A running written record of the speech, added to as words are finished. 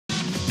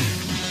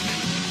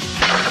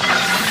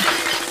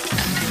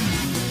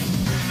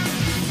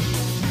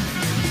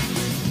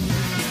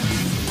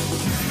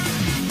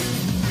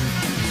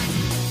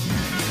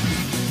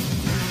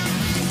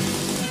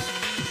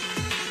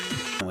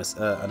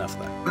enough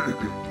of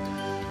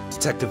that.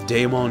 Detective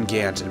Damon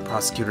Gant and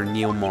Prosecutor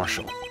Neil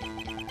Marshall.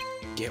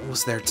 Gant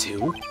was there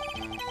too?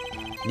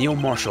 Neil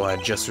Marshall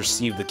had just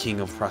received the King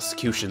of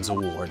Prosecutions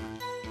award.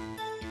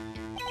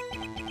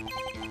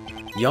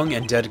 Young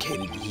and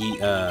dedicated,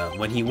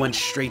 when he went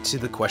straight to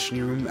the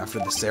questioning room after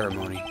the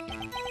ceremony.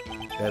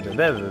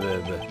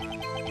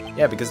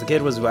 Yeah, because the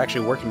kid was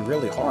actually working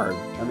really hard.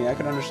 I mean, I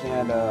can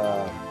understand,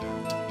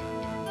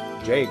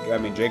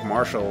 Jake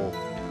Marshall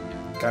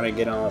kind of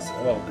getting on us.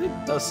 Well, it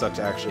does suck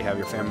to actually have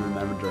your family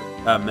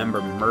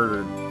member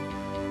murdered,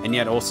 and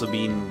yet also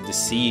being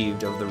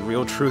deceived of the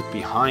real truth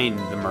behind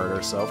the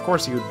murder. So, of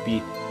course, he would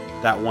be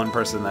that one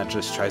person that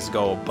just tries to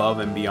go above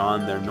and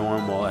beyond their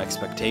normal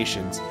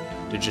expectations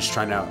to just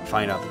try to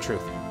find out the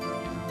truth.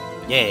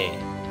 Yeah.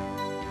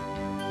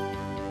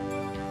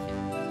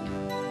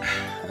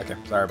 Okay,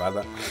 sorry about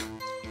that.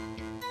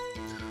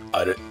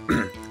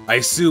 I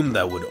assume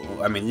that would.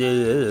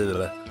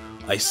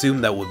 I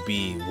assume that would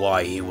be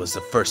why he was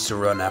the first to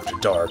run after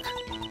Dark.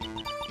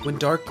 When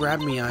Dark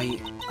grabbed me, I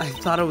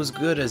thought I was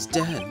good as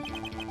dead.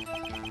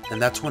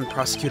 And that's when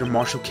Prosecutor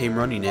Marshall came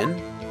running in?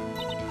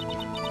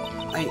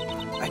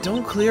 I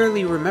don't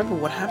clearly remember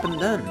what happened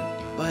then,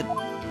 but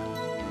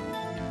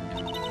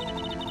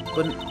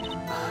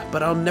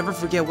I'll never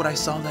forget what I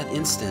saw that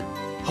instant.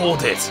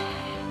 Hold it!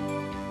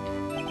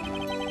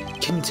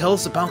 Can you tell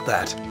us about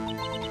that?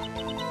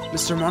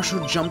 Mr.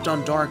 Marshall jumped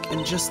on Dark,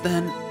 and just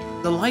then,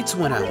 the lights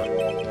went out.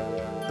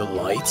 The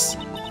lights?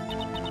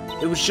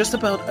 It was just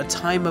about a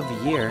time of the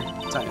year,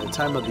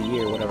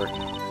 whatever.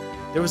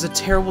 There was a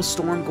terrible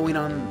storm going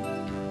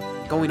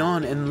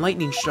on, and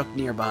lightning struck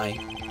nearby.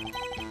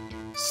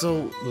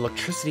 So,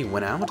 electricity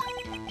went out?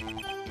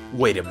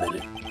 Wait a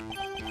minute.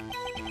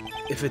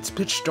 If it's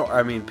pitch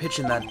dark, pitch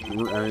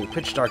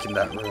dark in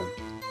that room,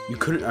 you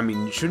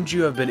couldn't, shouldn't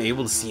you have been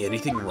able to see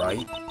anything,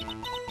 right?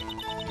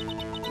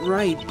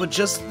 Right, but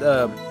just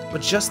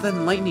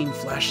then lightning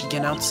flashed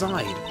again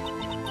outside.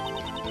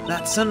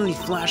 That suddenly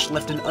flash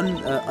left an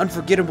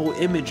unforgettable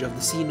image of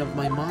the scene of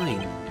my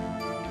mind.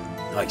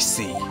 I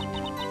see.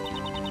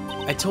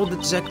 I told the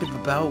detective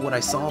about what I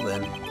saw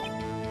then.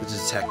 The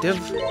detective?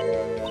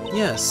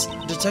 Yes,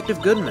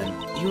 Detective Goodman.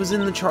 He was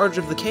in the charge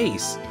of the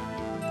case.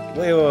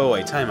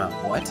 Wait, time out.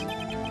 What?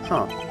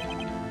 Huh.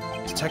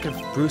 Detective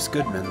Bruce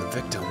Goodman, the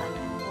victim.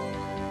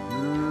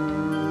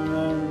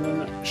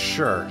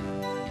 Sure.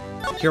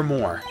 Hear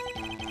more.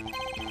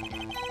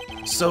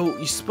 So,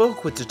 you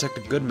spoke with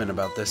Detective Goodman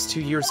about this 2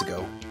 years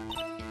ago.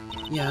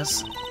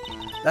 Yes.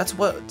 That's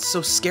what's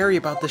so scary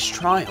about this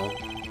trial.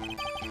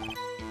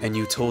 And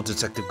you told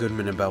Detective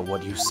Goodman about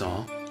what you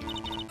saw?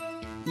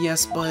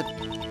 Yes, but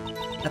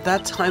at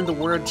that time the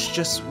words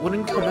just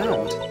wouldn't come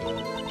out.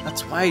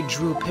 That's why I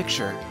drew a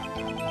picture.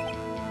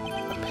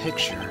 A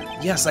picture?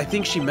 Yes, I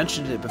think she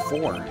mentioned that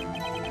before,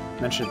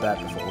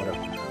 whatever.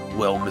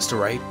 Well, Mr.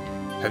 Wright,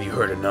 have you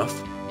heard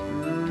enough?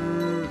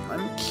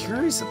 I'm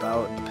curious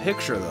about the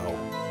picture, though.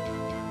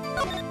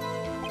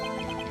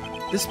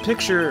 This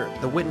picture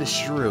the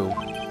witness drew,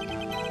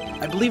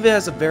 I believe it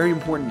has a very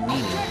important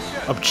meaning.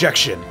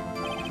 Objection!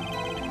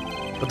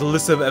 But the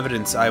list of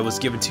evidence I was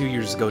given 2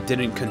 years ago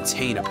didn't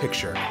contain a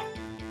picture.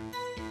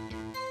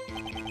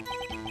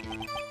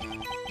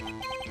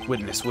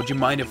 Witness, would you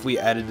mind if we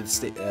added this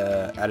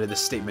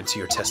statement to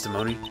your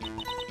testimony?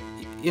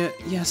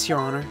 Yes, Your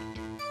Honor.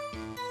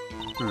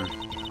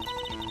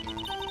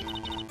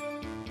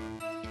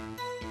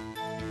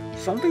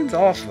 Something's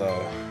off,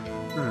 though.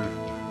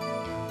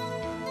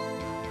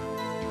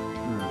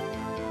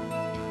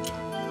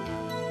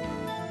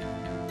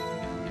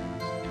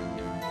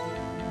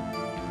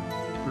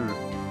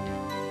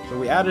 So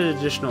we added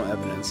additional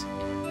evidence.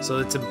 So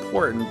it's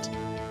important.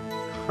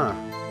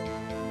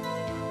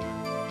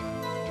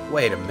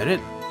 Wait a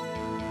minute.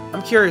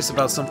 I'm curious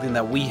about something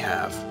that we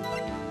have.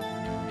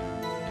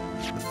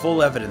 The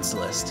full evidence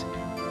list.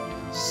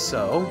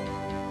 So...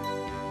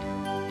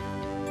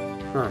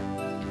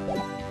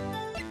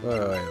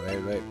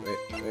 Wait.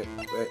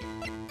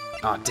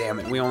 Aw, damn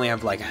it. We only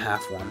have like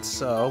half one,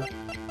 so...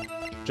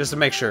 Just to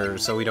make sure,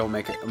 so we don't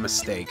make a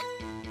mistake.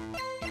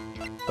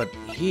 But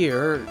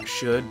here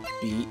should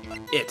be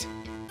it.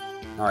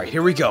 Alright,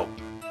 here we go.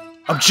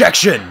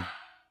 Objection!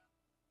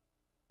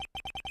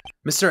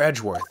 Mr.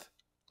 Edgeworth,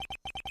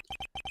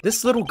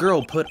 this little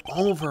girl put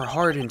all of her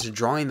heart into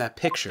drawing that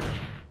picture.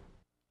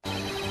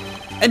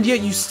 And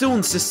yet you still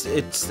insist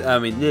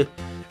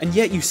and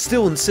yet you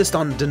still insist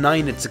on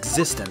denying its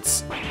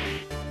existence.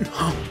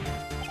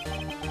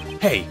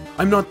 Hey,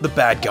 I'm not the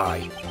bad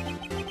guy.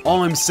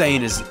 All I'm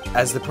saying is,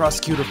 as the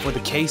prosecutor for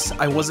the case,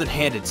 I wasn't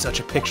handed such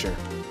a picture.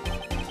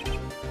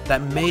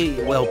 That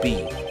may well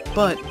be,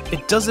 but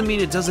it doesn't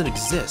mean it doesn't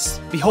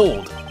exist.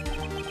 Behold!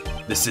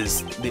 This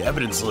is the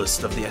evidence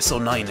list of the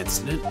SO9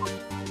 incident.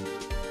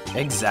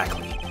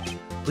 Exactly.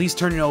 Please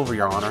turn it over,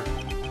 Your Honor.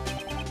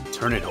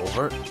 Turn it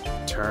over?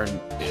 Turn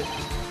it...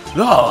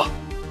 Ah!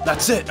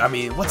 That's it!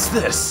 What's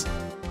this?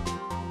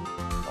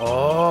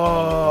 Oh.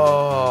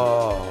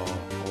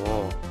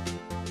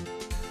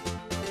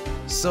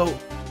 So,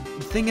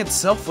 thing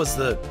itself was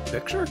the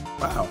picture?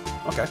 Wow,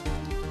 okay.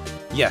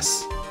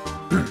 Yes.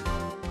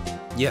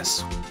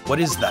 Yes, what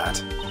is that?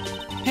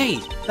 Hey,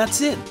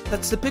 that's it.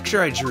 That's the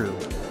picture I drew.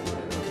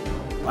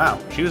 Wow,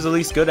 she was at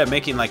least good at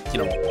making, like,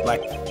 you know,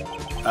 like,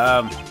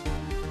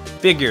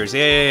 figures.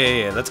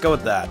 Yeah, let's go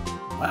with that.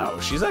 Wow,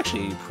 she's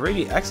actually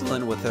pretty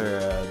excellent with her,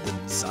 the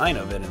design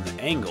of it and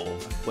the angle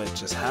of what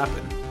just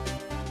happened.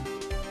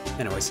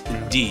 Anyways,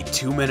 indeed,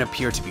 two men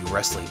appear to be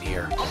wrestling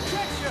here.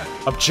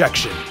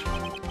 Objection!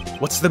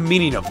 What's the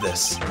meaning of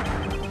this?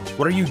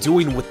 What are you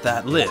doing with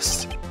that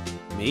list?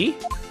 Me?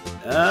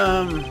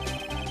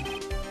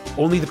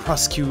 Only the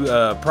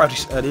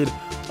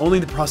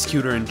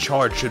prosecutor in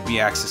charge should be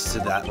access to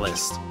that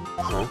list.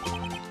 Huh?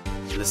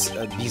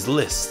 These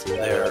lists,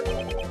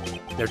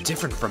 they're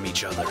different from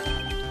each other.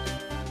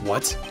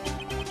 What?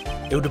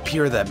 It would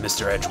appear that,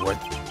 Mr. Edgeworth,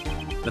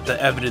 that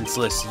the evidence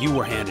list you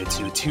were handed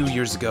to 2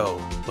 years ago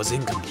was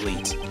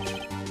incomplete.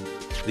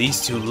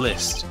 These two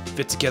lists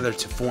fit together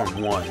to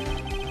form one.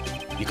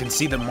 You can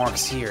see the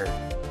marks here,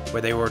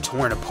 where they were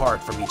torn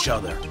apart from each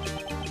other.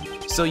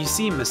 So you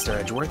see, Mr.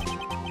 Edgeworth,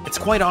 it's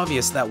quite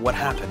obvious that what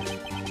happened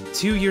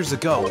 2 years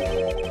ago,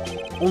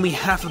 only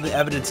half of the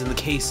evidence in the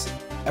case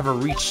ever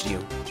reached you.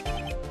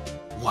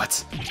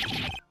 What?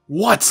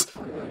 What?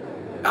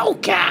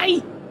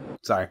 Okay!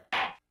 Sorry.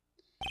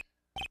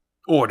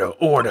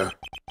 Order.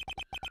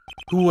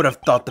 Who would have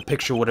thought the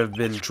picture would have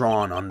been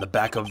drawn on the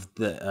back of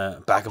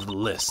the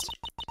list?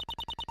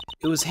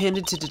 It was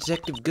handed to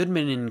Detective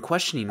Goodman in the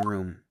questioning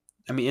room.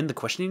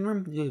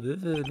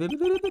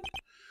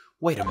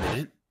 Wait a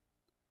minute.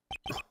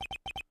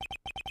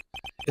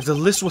 If the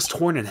list was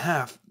torn in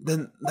half,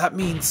 then that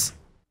means...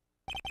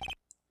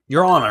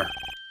 Your Honor!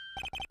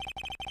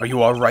 Are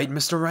you alright,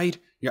 Mr. Wright?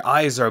 Your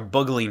eyes are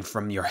buggling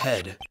from your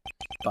head.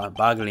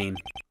 Boggling.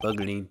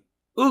 Oogly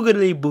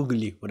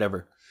boogly,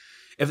 whatever.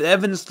 If the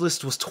evidence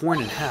list was torn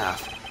in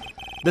half,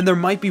 then there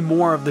might be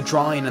more of the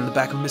drawing on the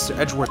back of Mr.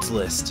 Edgeworth's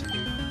list.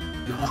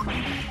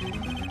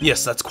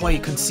 Yes, that's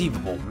quite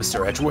conceivable,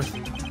 Mr. Edgeworth.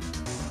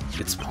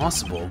 It's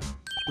possible.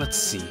 Let's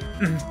see.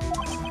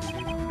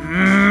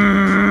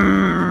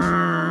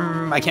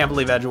 I can't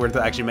believe Edgeworth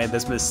actually made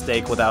this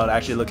mistake without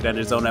actually looking at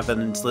his own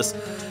evidence list.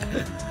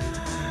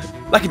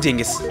 Like a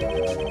dingus.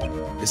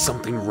 Is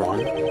something wrong?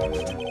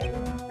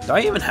 Do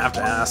I even have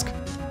to ask?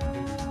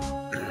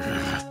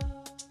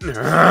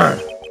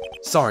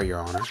 Sorry, Your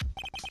Honor.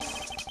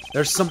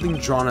 There's something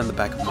drawn on the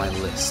back of my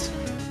list.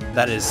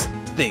 That is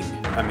thing.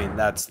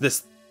 That's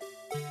this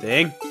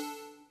thing.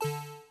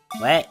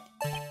 What?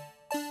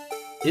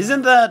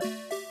 Isn't that...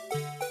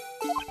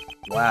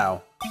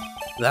 Wow.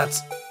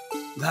 That's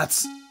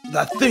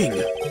that thing.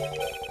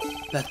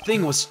 That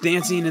thing was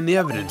dancing in the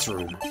evidence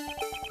room.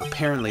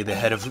 Apparently, the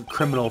head of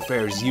criminal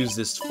affairs used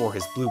this for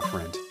his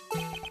blueprint.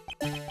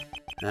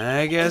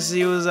 I guess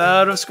he was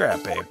out of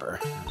scrap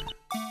paper.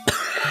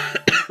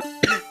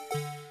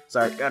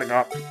 Sorry, gotta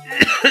go.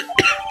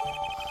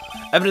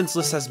 Evidence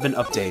list has been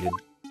updated.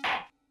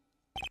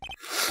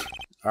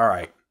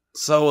 Alright,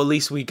 so at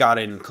least we got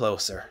in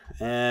closer.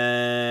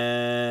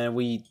 And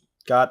we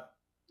got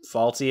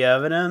faulty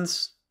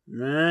evidence?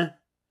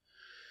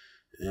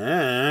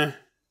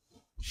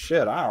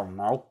 Shit, I don't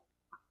know.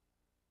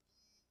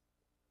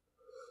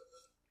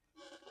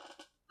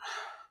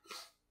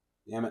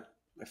 Damn it,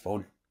 my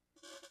phone.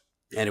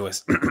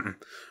 Anyways,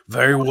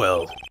 very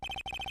well.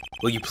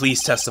 Will you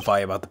please testify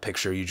about the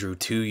picture you drew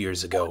 2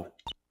 years ago?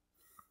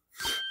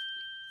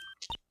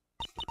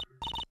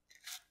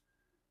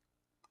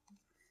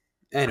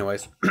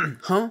 Anyways,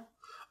 huh?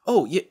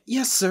 Oh,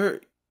 yes,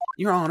 sir.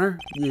 Your Honor.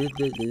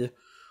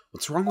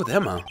 What's wrong with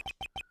Emma?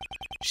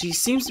 She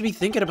seems to be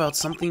thinking about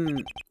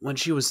something when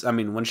she was,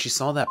 when she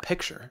saw that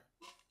picture.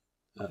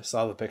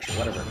 Saw the picture,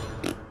 whatever.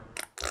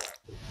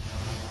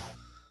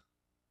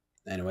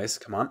 Anyways,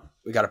 come on.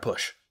 We gotta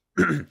push.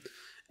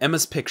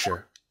 Emma's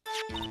picture.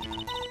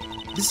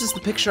 This is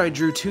the picture I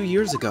drew 2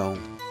 years ago.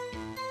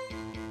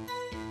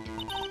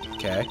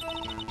 Okay.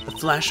 The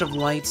flash of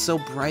light so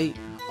bright,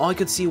 all I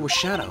could see were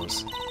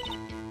shadows.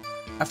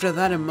 After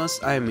that, I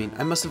must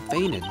have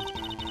fainted.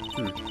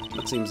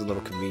 That seems a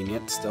little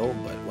convenient still,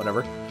 but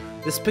whatever.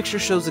 This picture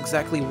shows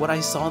exactly what I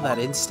saw that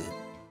instant.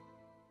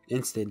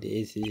 Instant,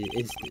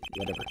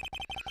 whatever.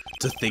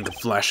 To think a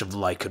flash of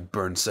light could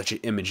burn such an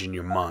image in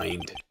your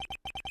mind.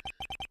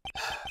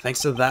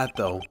 Thanks to that,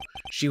 though,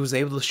 she was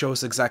able to show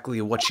us exactly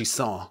what she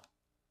saw.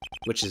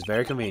 Which is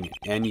very convenient,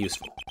 and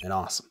useful, and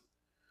awesome.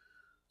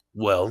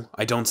 Well,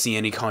 I don't see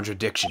any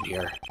contradiction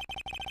here.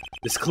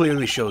 This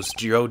clearly shows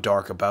Joe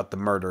Dark about to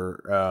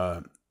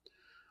murder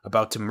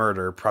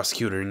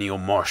Prosecutor Neil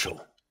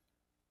Marshall.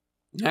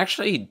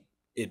 Actually,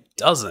 it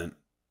doesn't.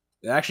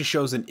 It actually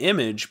shows an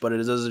image, but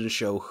it doesn't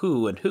show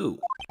who and who.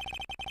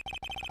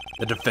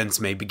 The defense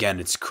may begin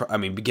its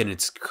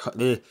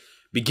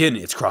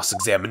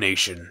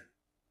cross-examination.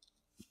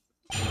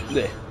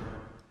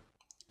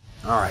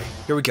 Alright,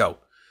 here we go.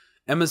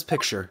 Emma's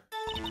picture.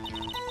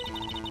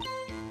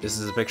 This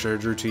is a picture I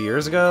drew 2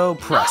 years ago.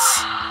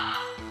 Press.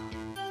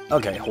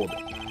 Okay, hold it.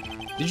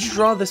 Did you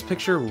draw this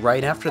picture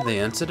right after the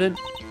incident?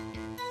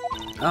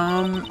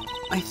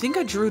 I think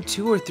I drew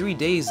 2 or 3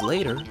 days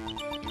later.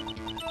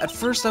 At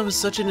first, I was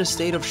such in a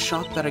state of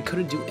shock that I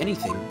couldn't do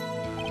anything.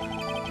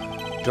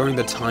 During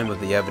the time of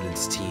the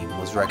evidence team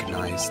was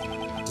recognized,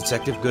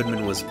 Detective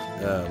Goodman was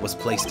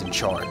placed in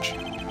charge,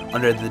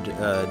 under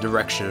the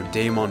direction of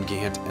Damon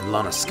Gant and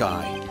Lana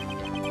Skye.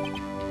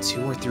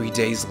 2 or 3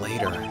 days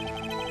later,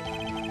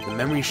 the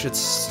memory should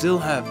still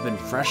have been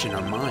fresh in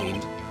our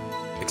mind.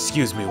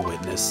 Excuse me,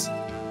 witness.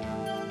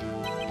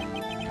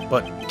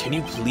 But can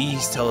you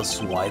please tell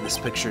us why this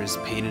picture is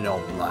painted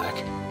all black?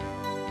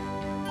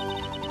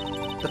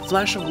 The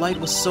flash of light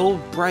was so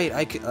bright,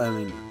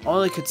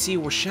 all I could see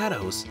were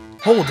shadows.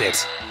 Hold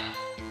it!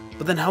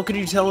 But then how could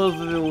you tell if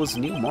it was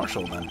Neil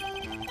Marshall then?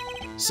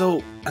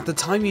 So, at the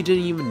time you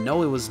didn't even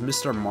know it was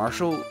Mr.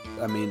 Marshall,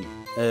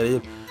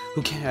 who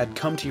had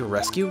come to your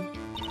rescue?